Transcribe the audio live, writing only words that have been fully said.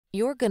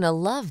You're gonna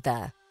love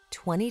the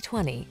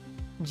 2020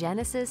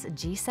 Genesis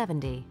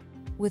G70.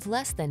 With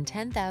less than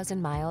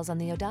 10,000 miles on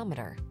the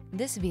odometer,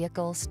 this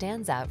vehicle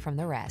stands out from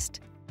the rest.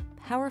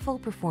 Powerful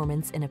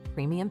performance in a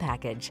premium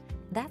package.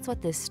 That's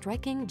what this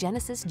striking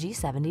Genesis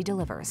G70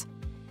 delivers.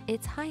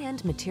 Its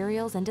high-end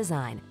materials and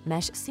design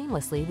mesh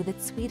seamlessly with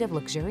its suite of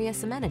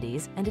luxurious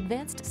amenities and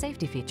advanced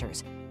safety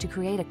features to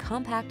create a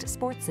compact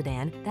sports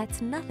sedan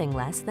that's nothing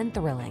less than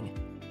thrilling.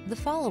 The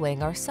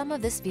following are some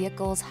of this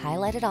vehicle's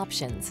highlighted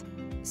options: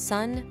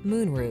 sun,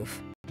 moonroof,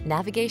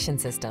 navigation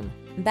system,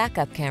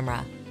 backup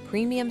camera,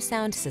 premium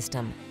sound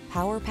system,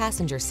 power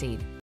passenger seat,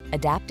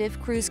 adaptive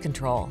cruise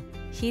control,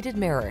 heated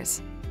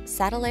mirrors,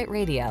 satellite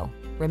radio,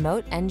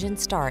 remote engine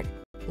start,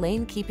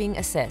 lane keeping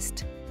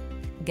assist.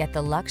 Get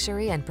the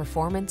luxury and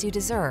performance you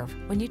deserve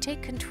when you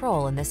take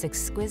control in this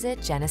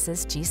exquisite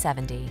Genesis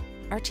G70.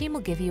 Our team will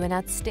give you an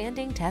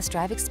outstanding test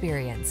drive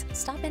experience.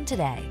 Stop in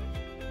today.